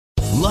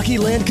Lucky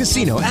Land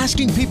Casino,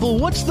 asking people,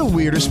 what's the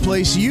weirdest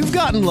place you've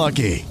gotten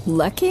lucky?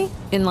 Lucky?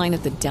 In line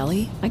at the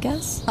deli, I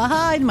guess?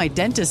 Aha, in my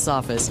dentist's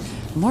office.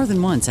 More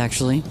than once,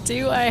 actually.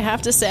 Do I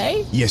have to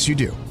say? Yes, you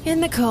do. In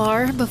the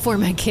car before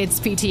my kids'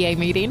 PTA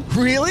meeting.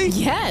 Really?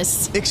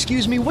 Yes.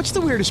 Excuse me, what's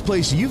the weirdest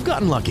place you've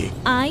gotten lucky?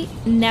 I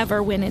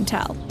never win and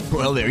tell.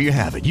 Well, there you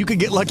have it. You can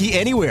get lucky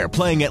anywhere,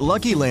 playing at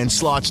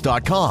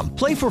LuckyLandSlots.com.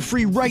 Play for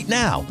free right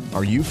now.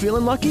 Are you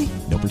feeling lucky?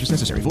 No purchase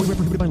necessary. Void where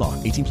prohibited by law.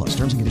 18 plus.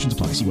 Terms and conditions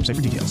apply. See website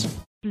for details.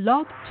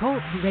 Blog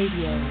Talk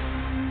Radio.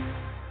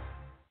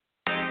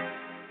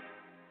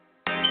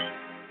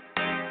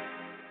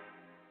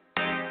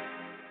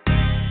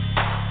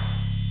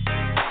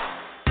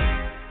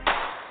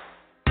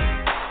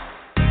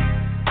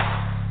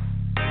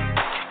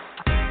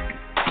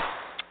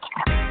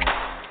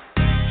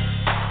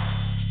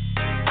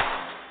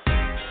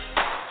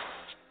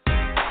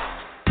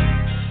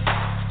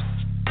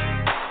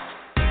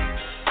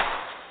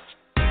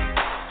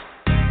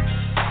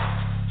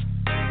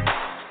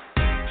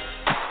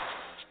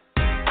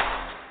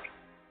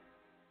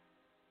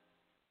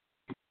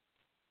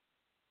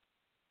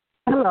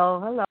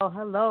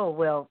 Hello.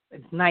 Well,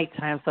 it's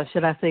nighttime, so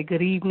should I say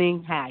good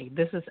evening? Hi,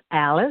 this is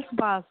Alice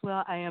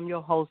Boswell. I am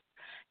your host,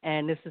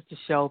 and this is the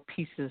show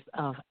Pieces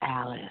of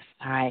Alice.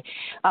 All right.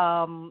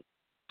 I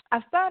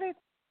started,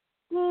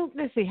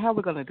 let's see, how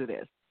we're going to do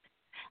this.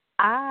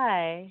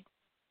 I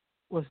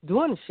was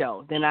doing the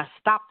show, then I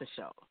stopped the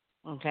show,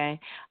 okay?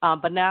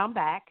 But now I'm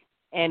back,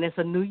 and it's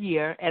a new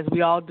year, as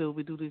we all do.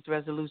 We do these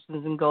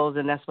resolutions and goals,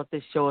 and that's what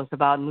this show is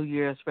about, New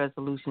Year's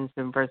resolutions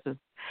versus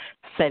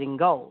setting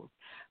goals.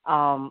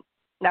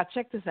 Now,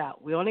 check this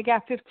out. We only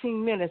got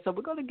 15 minutes, so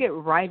we're going to get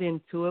right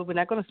into it. We're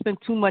not going to spend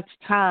too much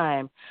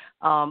time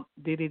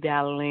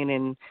dilly-dallying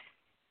and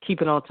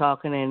keeping on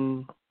talking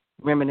and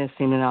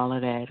reminiscing and all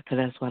of that, because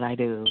that's what I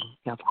do,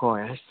 of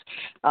course.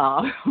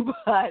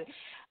 But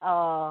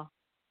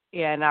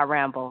and I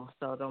ramble,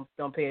 so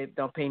don't pay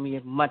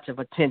me much of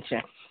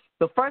attention.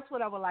 But first,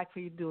 what I would like for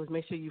you to do is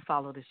make sure you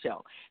follow the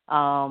show.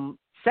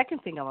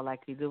 Second thing I would like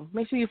you to do,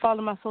 make sure you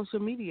follow my social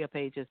media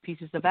pages,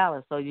 Pieces of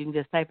Alice. So you can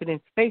just type it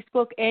into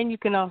Facebook, and you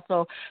can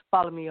also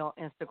follow me on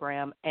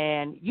Instagram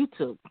and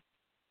YouTube.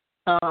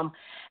 I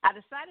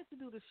decided to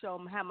do the show,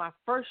 have my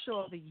first show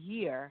of the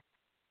year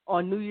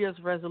on New Year's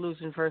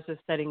resolution versus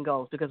setting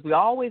goals, because we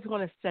always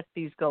want to set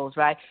these goals,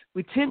 right?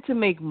 We tend to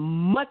make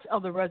much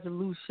of the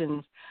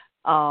resolutions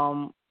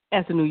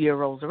as the new year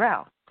rolls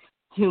around.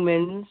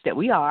 Humans that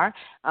we are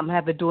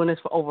have been doing this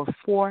for over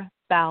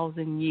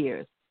 4,000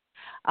 years.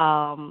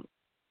 And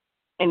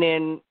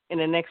then in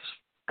the next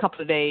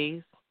couple of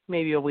days,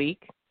 maybe a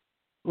week,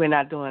 we're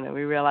not doing it.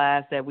 We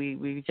realize that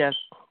we just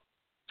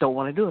don't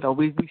want to do it, or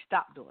we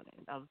stop doing it.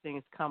 Other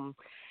things come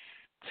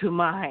to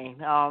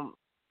mind.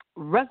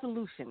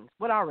 Resolutions.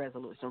 What are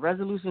resolutions?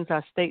 Resolutions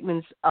are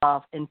statements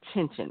of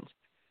intentions.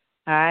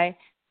 All right?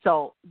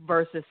 So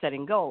versus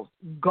setting goals.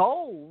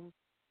 Goals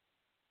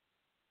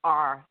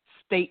are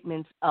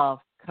statements of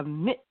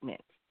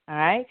commitment. All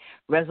right?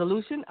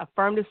 Resolution, a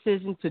firm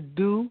decision to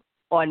do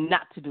or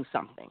not to do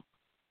something.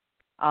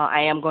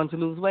 I am going to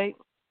lose weight.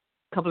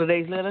 A couple of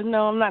days later,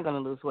 no, I'm not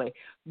going to lose weight.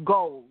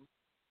 Goals,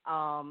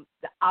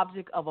 the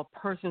object of a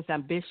person's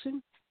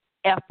ambition,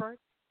 effort,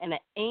 and an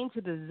aim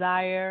to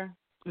desire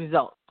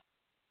results,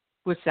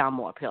 which sound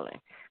more appealing.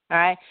 All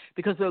right?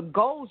 Because the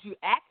goals you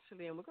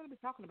actually, and we're going to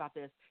be talking about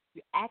this,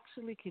 you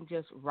actually can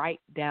just write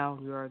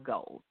down your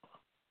goals.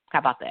 How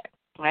about that?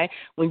 Right?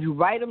 When you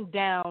write them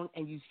down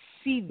and you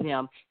see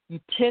them, you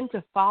tend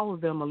to follow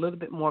them a little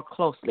bit more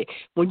closely.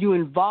 When you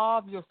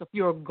involve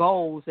your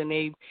goals and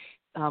they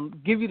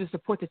give you the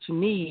support that you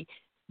need,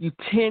 you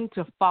tend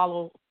to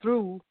follow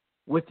through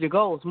with your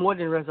goals more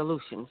than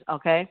resolutions,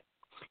 okay?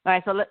 All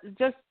right, so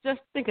just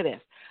think of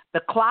this.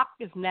 The clock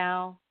is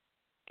now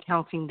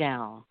counting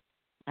down,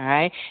 all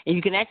right? And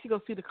you can actually go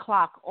see the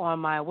clock on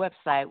my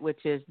website,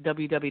 which is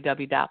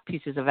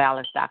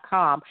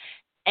www.piecesofalice.com,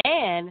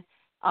 and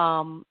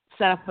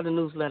sign up for the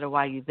newsletter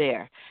while you're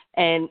there.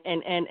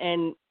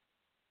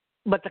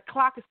 But the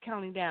clock is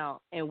counting down,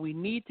 and we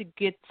need to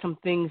get some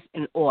things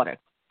in order.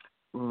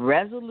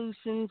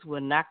 Resolutions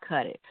will not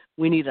cut it.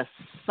 We need a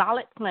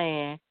solid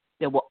plan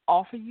that will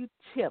offer you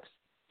tips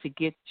to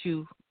get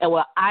you,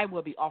 I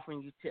will be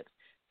offering you tips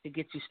to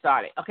get you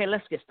started. Okay,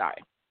 let's get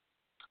started.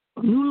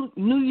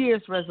 New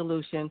Year's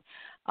resolution,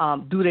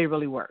 do they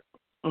really work?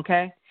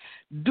 Okay?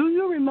 Do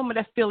you remember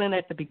that feeling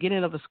at the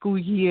beginning of the school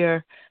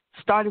year,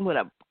 starting with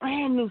a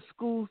brand new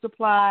school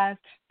supplies,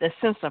 the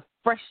sense of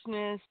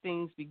freshness,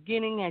 things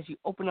beginning as you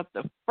open up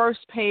the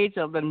first page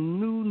of the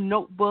new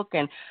notebook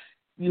and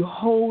you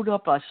hold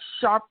up a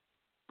sharp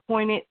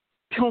pointed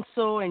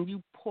pencil and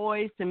you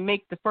poise to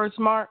make the first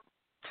mark?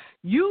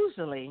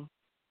 Usually,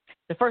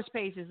 the first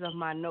pages of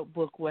my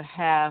notebook will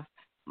have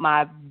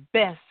my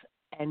best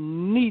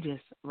and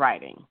neatest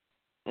writing.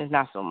 It's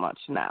not so much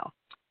now,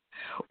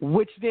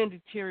 which then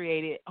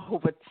deteriorated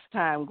over as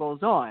time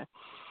goes on.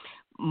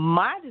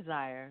 My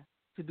desire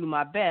to do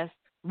my best,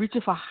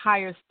 reaching for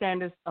higher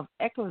standards of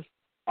excellence.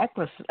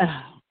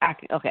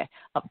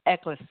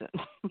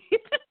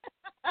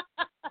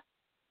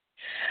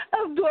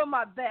 doing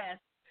my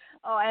best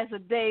as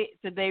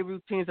day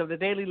routines of the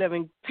daily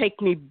living take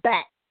me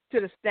back to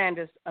the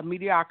standards of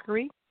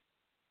mediocrity.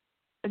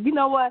 You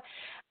know what?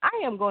 I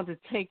am going to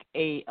take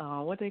a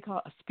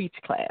speech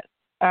class.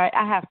 All right,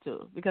 I have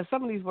to, because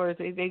some of these words,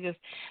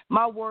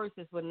 my words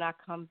just would not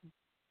come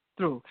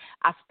through.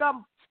 I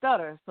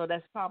stutter, so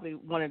that's probably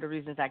one of the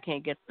reasons I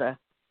can't get the.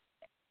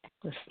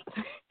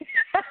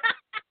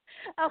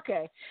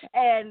 Okay,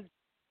 and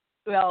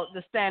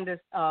the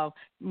standards of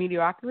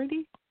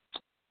mediocrity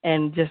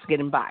and just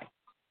getting by.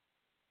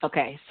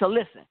 Okay, so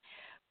listen,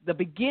 the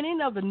beginning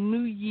of the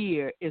new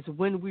year is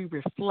when we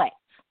reflect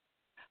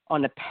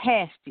on the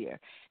past year,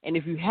 and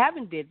if you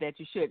haven't did that,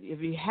 you should.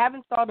 If you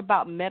haven't thought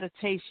about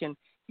meditation,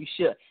 you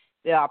should.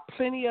 There are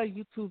plenty of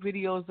YouTube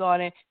videos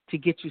on it to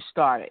get you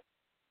started.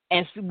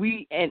 And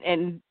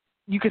and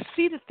you can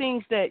see the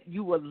things that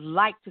you would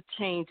like to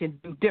change and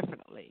do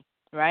differently,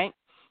 right?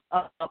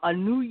 A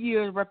new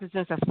year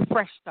represents a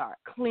fresh start,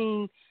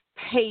 clean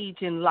page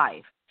in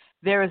life.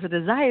 There is a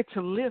desire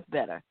to live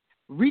better,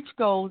 reach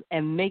goals,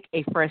 and make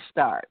a fresh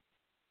start.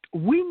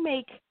 We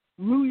make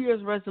New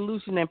Year's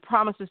resolution and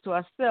promises to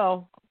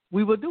ourselves,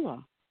 we will do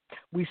them.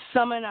 We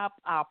summon up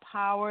our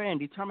power and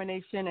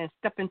determination and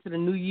step into the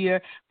new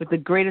year with the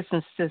greatest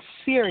and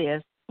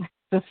sincere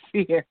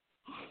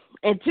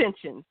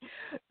intentions.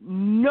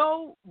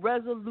 No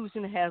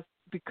resolution has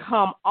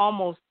become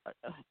almost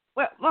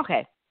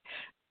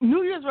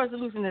New Year's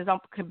resolution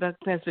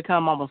has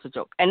become almost a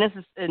joke, and this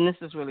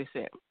is really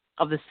sad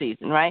of the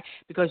season, right?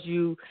 Because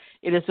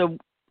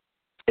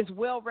it's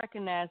well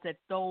recognized that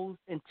those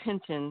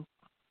intentions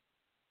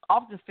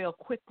often fail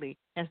quickly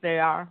as they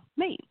are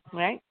made,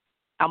 right?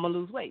 I'm going to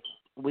lose weight.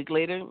 A week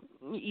later,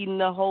 eating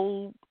the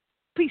whole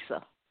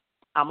pizza.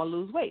 I'm going to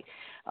lose weight.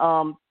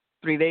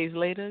 3 days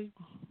later,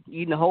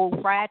 eating the whole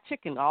fried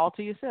chicken all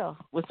to yourself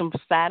with some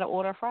side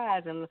order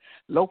fries and a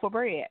loaf of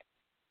bread.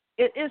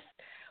 It's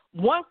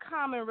one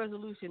common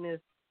resolution is,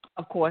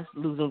 of course,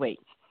 losing weight,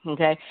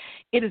 okay?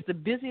 It is the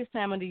busiest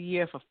time of the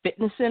year for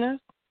fitness centers.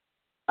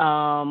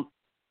 And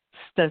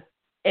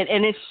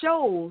it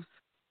shows,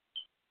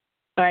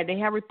 all right, they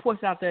have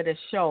reports out there that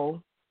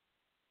show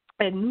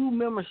that new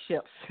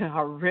memberships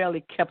are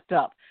rarely kept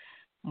up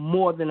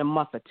more than a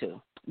month or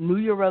two. New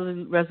Year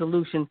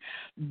resolutions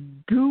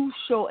do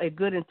show a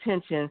good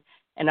intention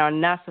and are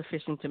not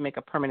sufficient to make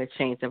a permanent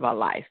change of our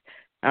life.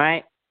 All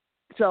right?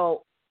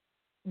 So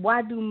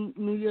why do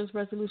New Year's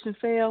resolutions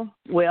fail?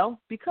 Well,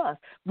 because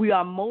we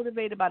are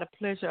motivated by the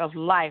pleasure of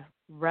life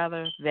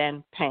rather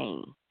than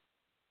pain.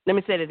 Let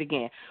me say that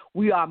again.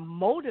 We are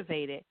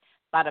motivated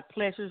by the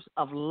pleasures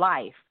of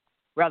life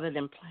rather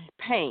than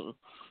pain.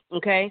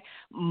 Okay?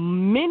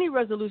 Many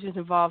resolutions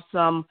involve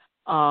some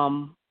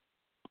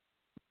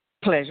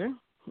pleasure,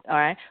 all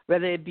right,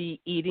 whether it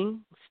be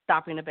eating,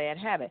 stopping a bad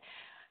habit.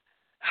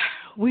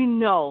 We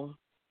know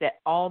that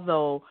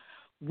although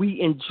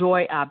we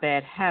enjoy our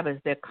bad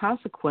habits, their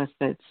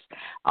consequences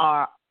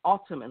are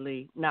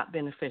ultimately not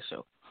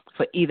beneficial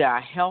for either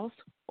our health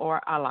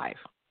or our life,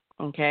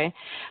 okay?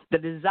 The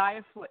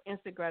desire for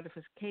instant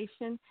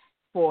gratification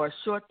for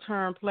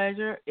short-term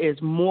pleasure is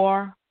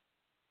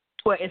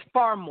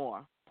far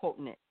more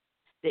potent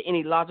than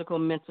any logical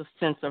mental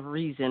sense of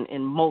reason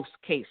in most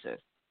cases.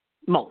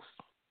 Most,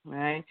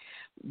 right?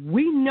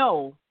 We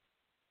know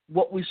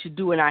what we should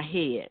do in our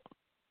head,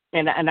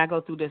 and I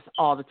go through this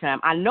all the time.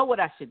 I know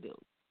what I should do,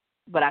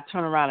 but I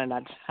turn around and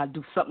I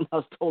do something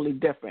else totally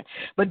different.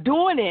 But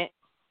doing it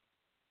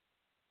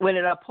when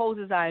it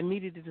opposes our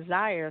immediate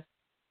desires,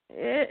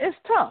 it's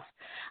tough.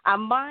 Our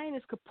mind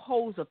is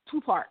composed of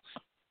two parts,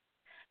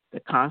 the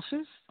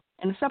conscious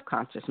and the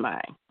subconscious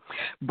mind.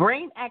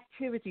 Brain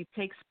activity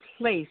takes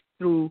place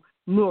through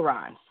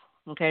neurons.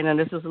 Okay, now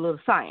this is a little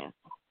science,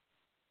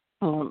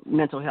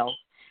 mental health,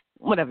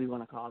 whatever you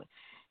want to call it.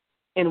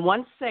 In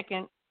 1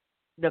 second,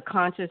 the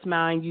conscious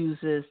mind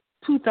uses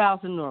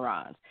 2,000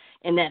 neurons.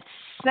 In that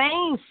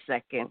same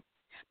second,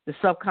 the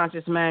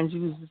subconscious mind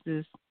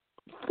uses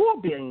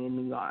 4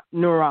 billion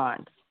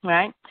neurons,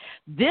 right?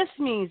 This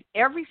means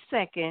every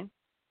second,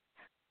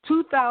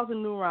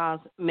 2,000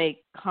 neurons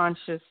make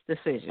conscious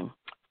decisions.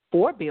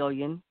 4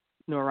 billion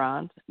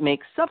neurons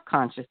make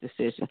subconscious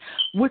decisions.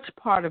 Which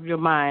part of your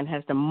mind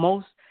has the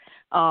most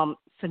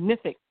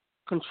significant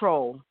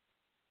control,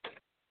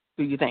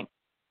 do you think?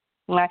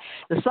 Right?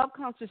 The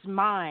subconscious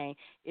mind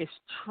is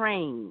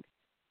trained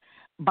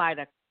by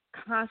the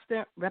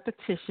constant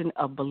repetition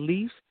of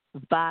beliefs,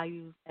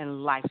 values, and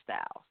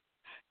lifestyles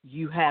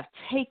you have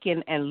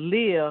taken and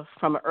lived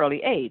from an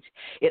early age.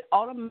 It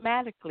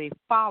automatically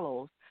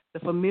follows the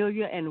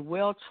familiar and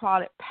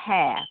well-trodden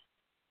path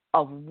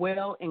of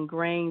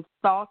well-ingrained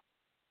thoughts,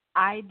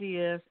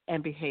 ideas,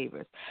 and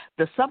behaviors.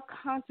 The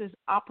subconscious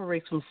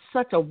operates from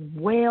such a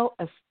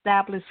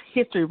well-established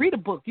history. Read a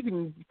book. You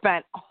can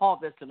find all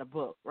this in a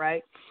book,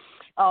 right?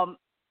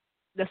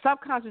 The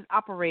subconscious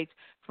operates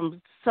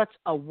from such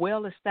a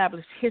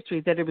well-established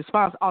history that it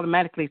responds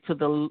automatically to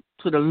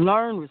the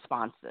learned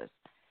responses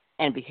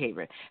and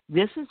behavior.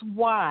 This is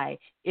why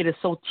it is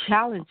so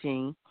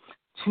challenging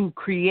to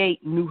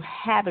create new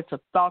habits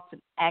of thoughts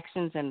and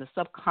actions, and the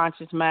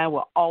subconscious mind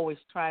will always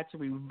try to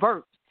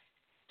revert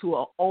to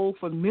an old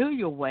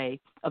familiar way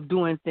of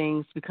doing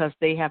things because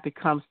they have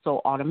become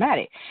so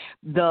automatic.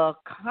 The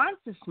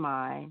conscious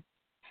mind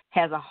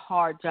has a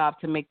hard job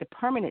to make the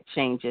permanent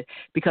changes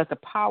because the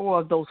power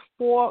of those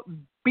 4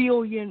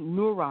 billion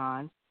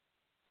neurons,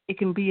 it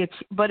can be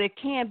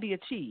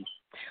achieved.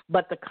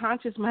 But the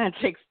conscious mind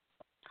takes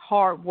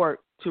hard work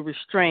to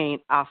restrain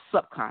our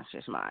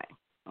subconscious mind,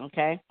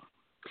 okay?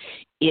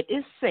 It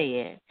is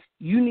said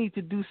you need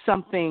to do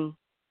something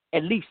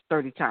at least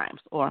 30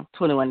 times or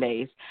 21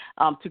 days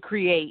to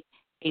create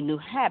a new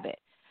habit.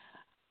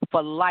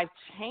 For life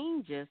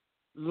changes,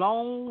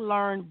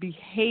 long-learned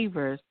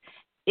behaviors,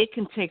 it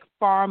can take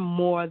far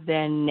more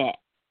than that.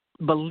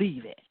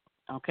 Believe it,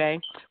 okay?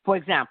 For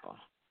example,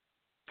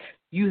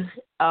 let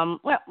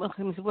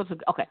me see.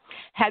 Okay.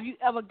 Have you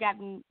ever got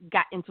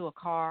into a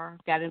car?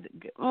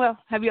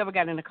 Have you ever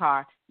got in a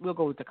car? We'll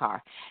go with the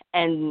car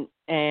and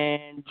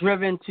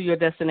driven to your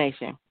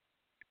destination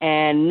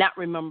and not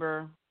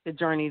remember the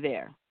journey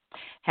there.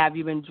 Have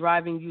you been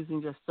driving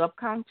using your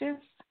subconscious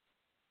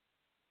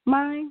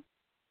mind,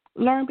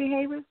 learned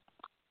behaviors,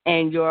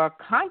 and your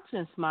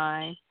conscious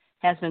mind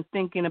has been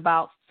thinking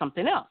about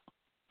something else?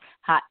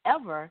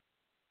 However,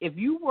 if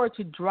you were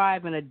to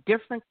drive in a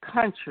different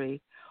country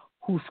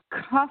whose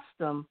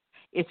custom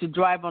is to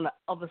drive on the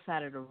other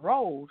side of the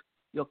road,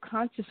 your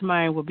conscious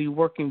mind will be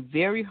working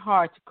very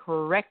hard to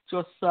correct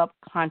your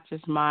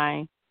subconscious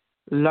mind,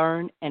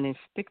 learn an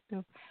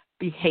instinctive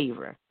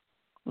behavior.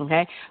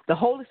 Okay? The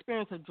whole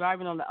experience of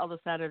driving on the other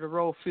side of the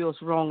road feels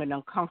wrong and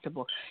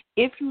uncomfortable.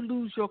 If you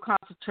lose your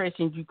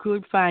concentration, you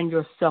could find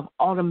yourself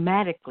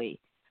automatically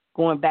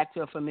going back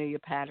to a familiar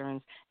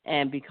patterns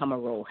and become a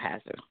road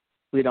hazard.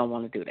 We don't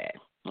want to do that.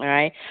 All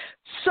right?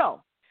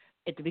 So,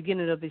 at the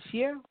beginning of this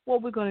year,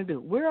 what we're going to do,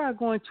 we are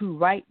going to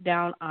write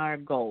down our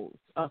goals,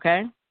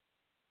 okay?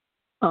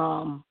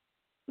 We're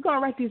going to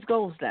write these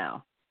goals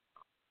down.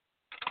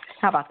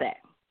 How about that?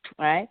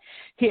 All right?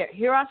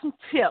 Here are some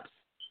tips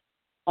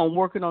on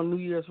working on New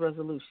Year's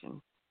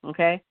resolutions,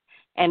 okay?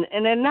 And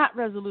they're not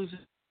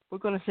resolutions. We're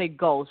going to say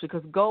goals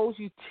because goals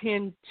you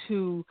tend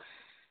to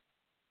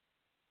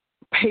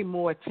pay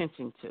more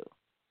attention to,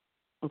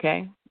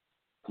 okay?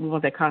 We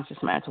want that conscious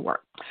mind to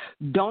work.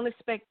 Don't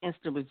expect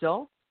instant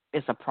results.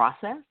 It's a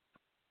process.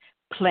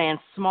 Plan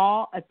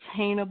small,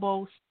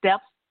 attainable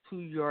steps to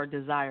your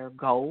desired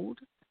goal.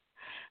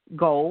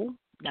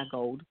 Not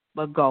gold,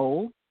 but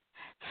goal.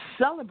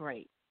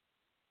 Celebrate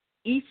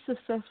each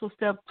successful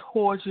step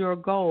towards your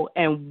goal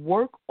and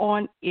work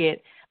on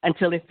it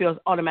until it feels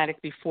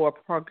automatic before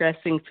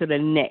progressing to the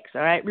next.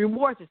 All right?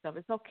 Reward yourself.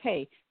 It's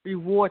okay.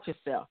 Reward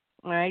yourself.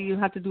 All right? You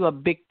don't have to do a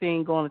big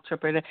thing, go on a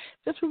trip or anything.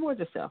 Just reward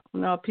yourself.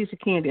 A piece of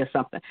candy or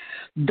something.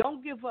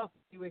 Don't give up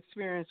if you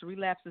experience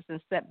relapses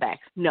and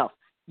setbacks. No.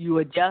 You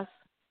adjust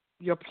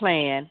your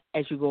plan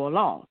as you go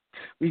along.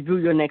 Review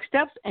your next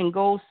steps and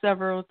goals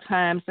several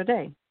times a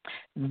day.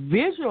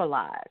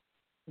 Visualize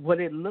what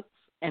it looks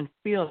and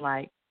feels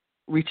like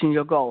reaching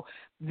your goal.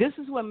 This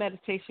is where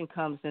meditation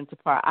comes into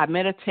part. I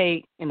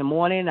meditate in the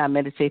morning. I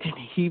meditate in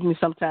the evening.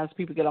 Sometimes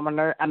people get on my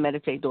nerve. I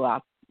meditate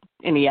throughout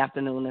in the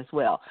afternoon as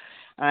well.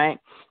 All right.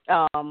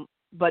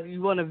 But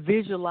you want to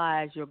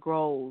visualize your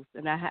goals.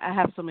 And I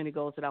have so many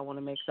goals that I want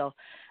to make. So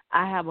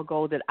I have a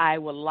goal that I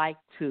would like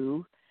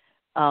to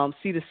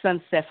see the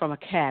sunset from a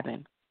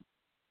cabin.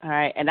 All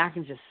right. And I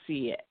can just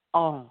see it.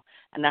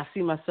 And I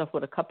see myself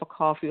with a cup of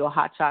coffee or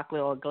hot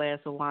chocolate or a glass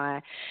of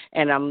wine,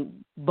 and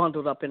I'm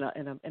bundled up in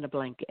a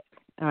blanket.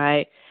 All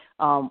right.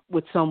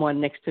 With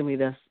someone next to me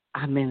that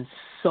I'm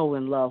so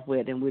in love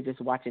with, and we're just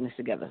watching this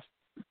together.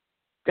 All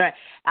right.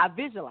 I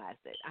visualized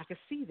it. I can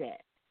see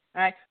that.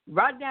 All right.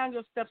 Write down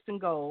your steps and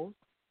goals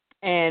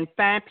and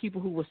find people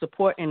who will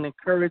support and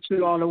encourage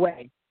you on the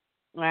way.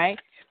 All right.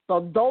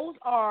 So those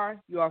are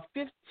your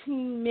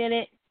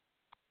 15-minute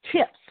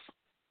tips.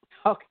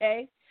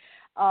 Okay.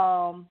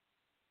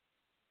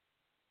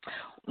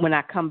 When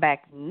I come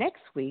back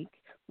next week,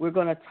 we're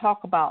going to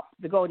talk about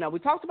the goal. Now, we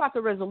talked about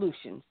the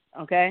resolutions.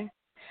 Okay.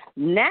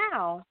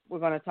 Now we're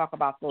going to talk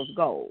about those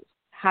goals.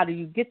 How do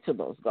you get to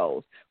those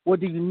goals? What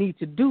do you need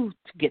to do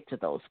to get to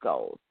those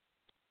goals?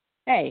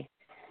 Hey,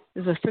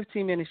 this is a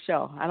 15-minute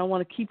show. I don't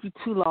want to keep you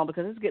too long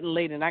because it's getting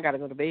late and I got to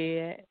go to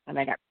bed and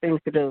I got things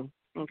to do,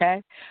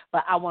 okay?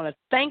 But I want to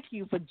thank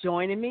you for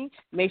joining me.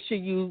 Make sure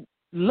you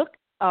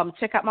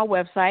check out my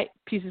website,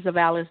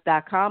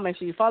 piecesofalice.com. Make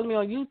sure you follow me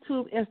on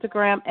YouTube,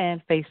 Instagram,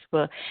 and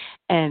Facebook.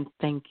 And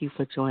thank you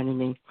for joining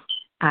me.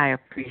 I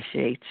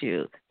appreciate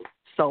you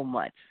so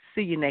much.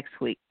 See you next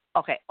week.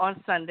 Okay,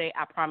 on Sunday,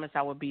 I promise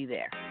I will be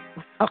there.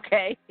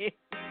 Okay?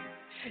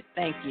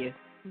 Thank you.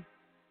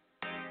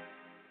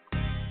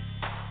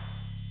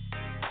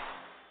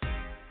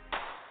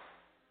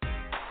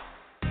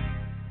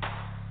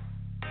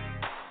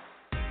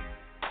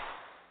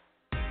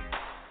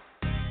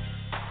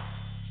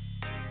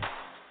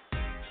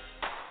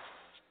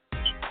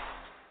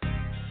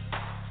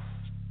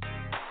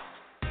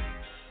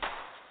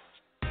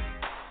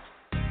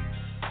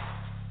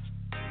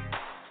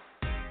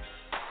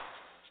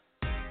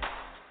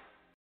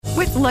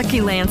 With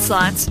Lucky Land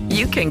Slots,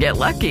 you can get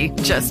lucky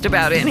just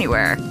about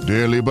anywhere.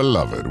 Dearly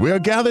beloved, we are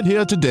gathered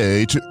here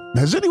today to...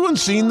 Has anyone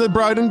seen the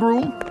bride and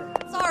groom?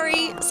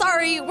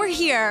 Sorry, we're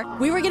here.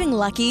 We were getting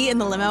lucky in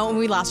the limo and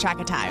we lost track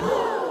of time.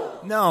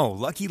 No,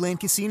 Lucky Land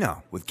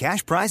Casino, with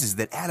cash prizes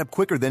that add up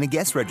quicker than a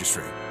guest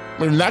registry.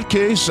 In that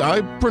case,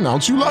 I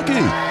pronounce you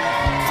lucky.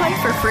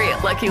 Play for free at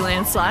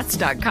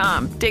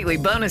LuckyLandSlots.com. Daily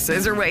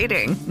bonuses are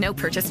waiting. No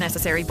purchase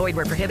necessary. Void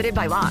where prohibited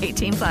by law.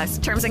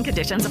 18+. Terms and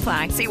conditions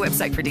apply. See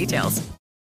website for details.